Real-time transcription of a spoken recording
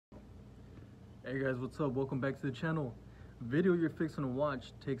Hey guys, what's up? Welcome back to the channel. Video you're fixing to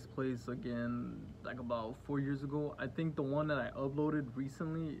watch takes place again like about 4 years ago. I think the one that I uploaded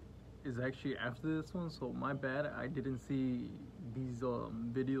recently is actually after this one, so my bad. I didn't see these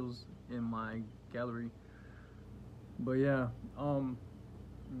videos in my gallery. But yeah,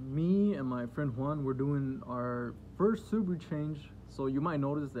 me and my friend Juan, we're doing our first Subaru change. So you might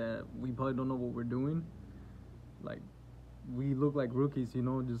notice that we probably don't know what we're doing. Like, we look like rookies, you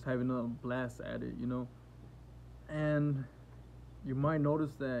know, just having a blast at it, you know. And you might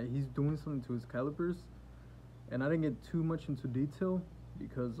notice that he's doing something to his calipers, and I didn't get too much into detail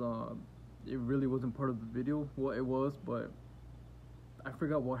because it really wasn't part of the video. Well, it was, but I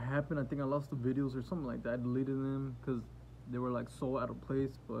forgot what happened. I think I lost the videos or something like that. I deleted them because they were like so out of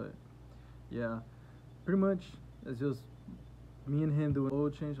place. But yeah, pretty much it's just me and him doing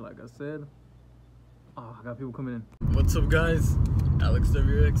oil change, like I said. Oh, I got people coming in. What's up, guys? Alex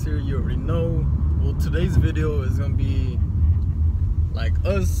WX here. You already know. Well, today's video is gonna be like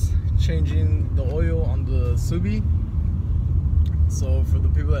us changing the oil on the Subi. So for the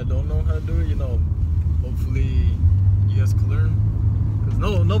people that don't know how to do it, you know, hopefully you guys can learn. Because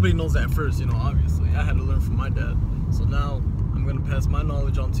nobody knows that at first, you know, obviously. I had to learn from my dad. So now I'm gonna pass my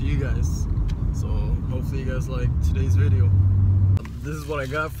knowledge on to you guys. So hopefully you guys like today's video. This is what I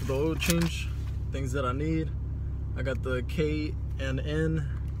got for the oil change. Things that I need. I got the K&N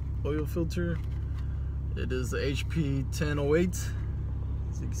oil filter. It is the HP 1008,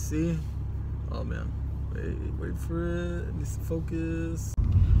 as you can see. Oh man, wait for it. It needs to focus.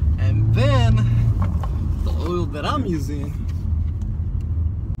 And then the oil that I'm using,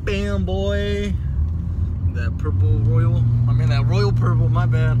 bam boy, that purple royal. I mean that royal purple. My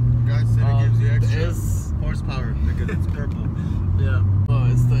bad. Guys said it gives you extra horsepower because it's purple. Yeah.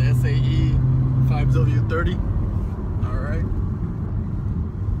 It's the SAE 5W30. All right.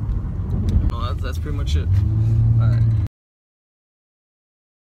 No, that's pretty much it. All right.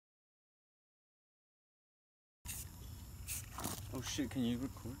 Oh shit! Can you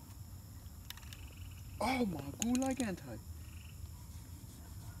record? Oh my god, like anti.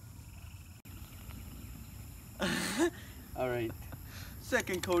 All right.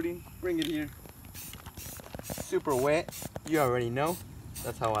 Second coating. Bring it here. Super wet. You already know.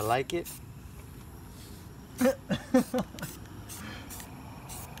 That's how I like it. Alright.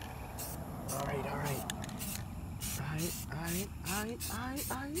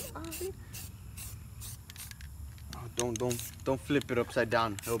 Oh, don't flip it upside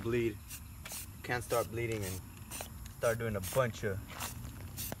down. It'll bleed. You can't start bleeding and start doing a bunch of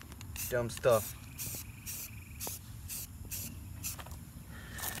dumb stuff.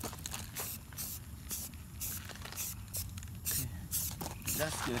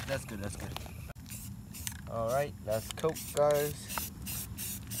 That's good. Alright, last coat, guys.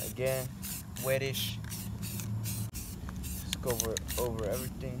 Again, wettish. Just go over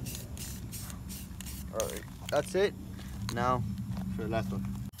everything. Alright, that's it. Now for the last one.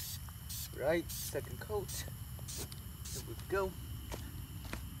 Right, second coat. Here we go.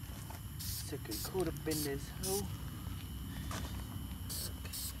 Second coat up in this hole.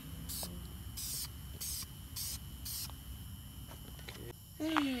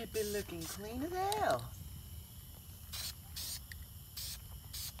 Hey, been looking clean as hell.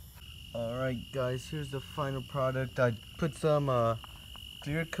 Alright guys, here's the final product. I put some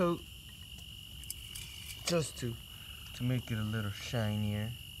clear coat just to make it a little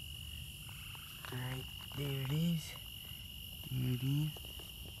shinier. Alright, there it is.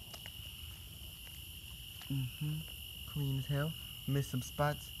 Clean as hell. Missed some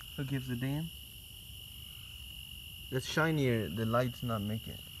spots. Who gives a damn? It's shinier. The light's not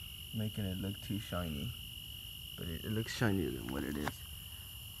making it look too shiny, but it looks shinier than what it is.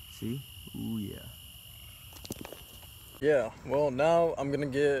 See? Ooh yeah. Yeah. Well, now I'm gonna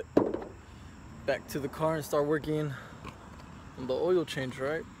get back to the car and start working on the oil change,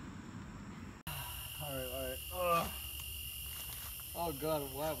 right? All right. Oh God,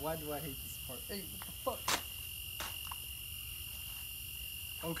 why do I hate this part? Hey, what the fuck?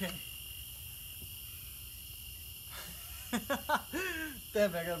 Okay.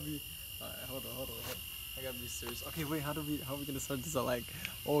 Damn, I gotta be. Alright, hold on. I gotta be serious. Okay, wait, how are we gonna start this? Like,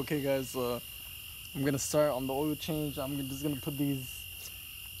 okay, guys, I'm gonna start on the oil change. I'm just gonna put these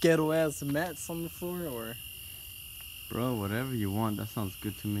ghetto ass mats on the floor, or. Bro, whatever you want. That sounds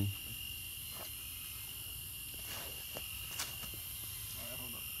good to me. Alright,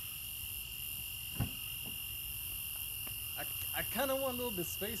 hold up. I kind of want a little bit of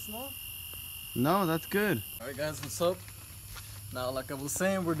space, no? No, that's good. Alright, guys, what's up? Now, like I was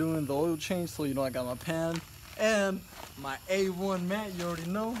saying, we're doing the oil change, so you know I got my pan and my A1 mat, you already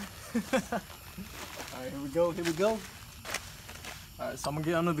know. Alright, here we go, here we go. Alright, so I'm gonna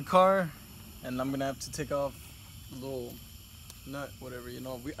get under the car and I'm gonna have to take off a little nut, whatever, you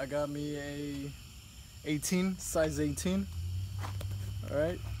know. I got me a 18, size 18.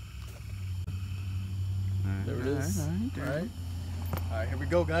 Alright. There it is. Alright. Alright, here we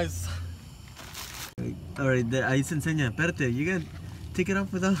go, guys. Alright, ahí se enseña. Espérate, you gotta take it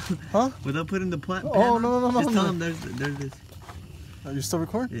off without without putting the plant. Oh, no. Just tell them there's this. Are you still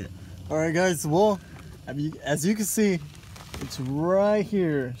recording? Yeah. Alright, guys, well, as you can see, it's right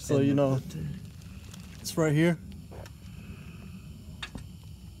here. So, you know, it's right here.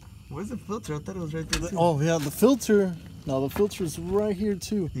 Where's the filter? I thought it was right there too. Oh, yeah, the filter. No, the filter is right here,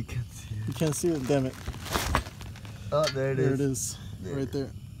 too. You can't see it. You can't see it, damn it. Oh, there it is. There it is, right there.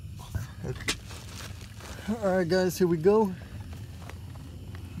 Okay. Alright, guys, here we go.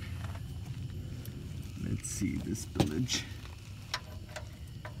 Let's see this spillage.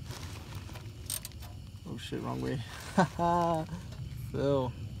 Oh shit, wrong way. Haha.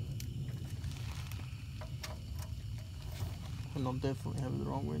 Phil. And I'm definitely having it the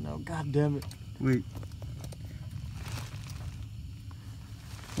wrong way now. God damn it. Wait.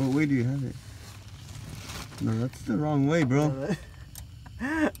 What way do you have it? No, that's the wrong way, bro. Right.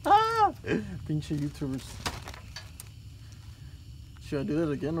 Ah! Pinche YouTubers. Should I do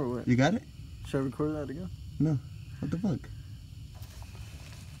that again or what? You got it? Should I record that again? No. What the fuck?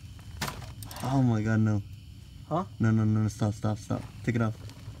 Oh my god, no. Huh? No, stop. Take it off.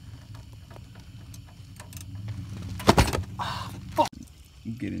 Ah, fuck.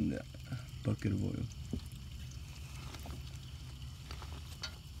 Get in that bucket of oil.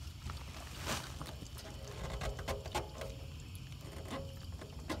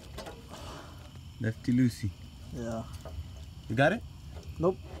 Lefty loosey. Yeah. You got it?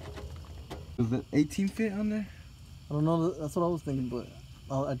 Nope. Was the 18 fit on there? I don't know. That's what I was thinking, but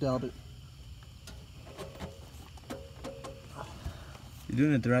I doubt it. You're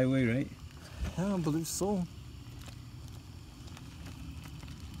doing it the right way, right? Yeah, I believe so.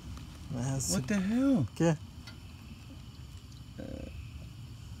 What the hell? ¿Qué?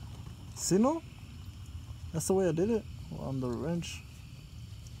 ¿Sí, no? That's the way I did it on the wrench.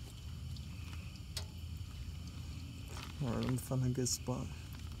 Alright, let me find a good spot.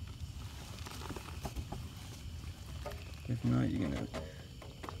 If not, you're gonna...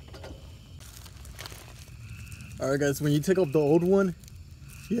 Alright guys, when you take off the old one,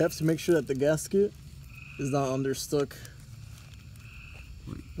 you have to make sure that the gasket is not understuck.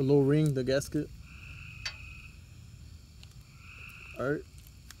 The little ring, the gasket. Alright.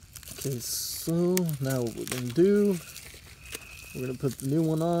 Okay, so now what we're gonna do, we're gonna put the new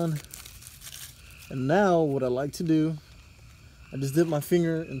one on. And now what I like to do, I just dip my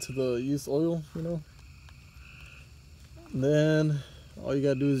finger into the used oil, you know. And then all you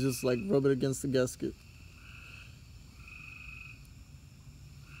gotta do is just like rub it against the gasket.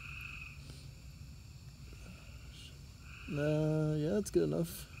 Yeah, that's good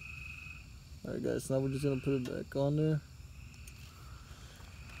enough. Alright guys, now we're just gonna put it back on there.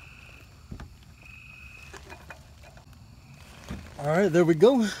 Alright, there we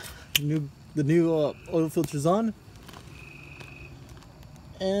go. The new oil filter's on.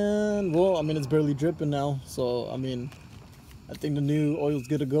 And well, I mean, it's barely dripping now, so I mean, I think the new oil's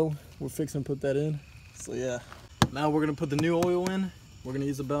good to go. We're fixing to put that in. So yeah. Now we're gonna put the new oil in. We're gonna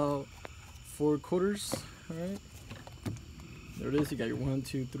use about 4 quarters. Alright. There it is. You got your 1,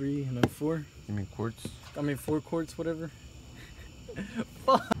 2, 3, and then 4. You mean quarts? I mean 4 quarts, whatever.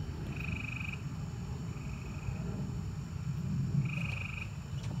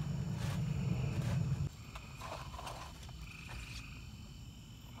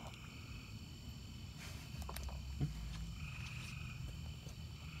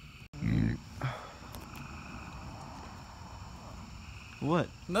 What?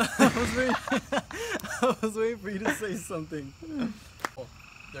 No, I was waiting for you to say something. Oh,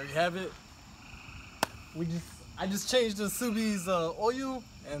 there you have it. I just changed the Subi's oil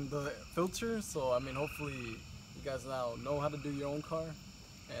and the filter, so I mean, hopefully you guys now know how to do your own car.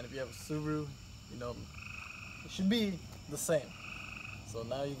 And if you have a Subaru, you know, it should be the same. So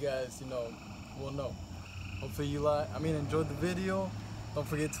now you guys, you know, will know. Hopefully you enjoyed the video. Don't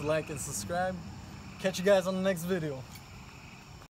forget to like and subscribe. Catch you guys on the next video.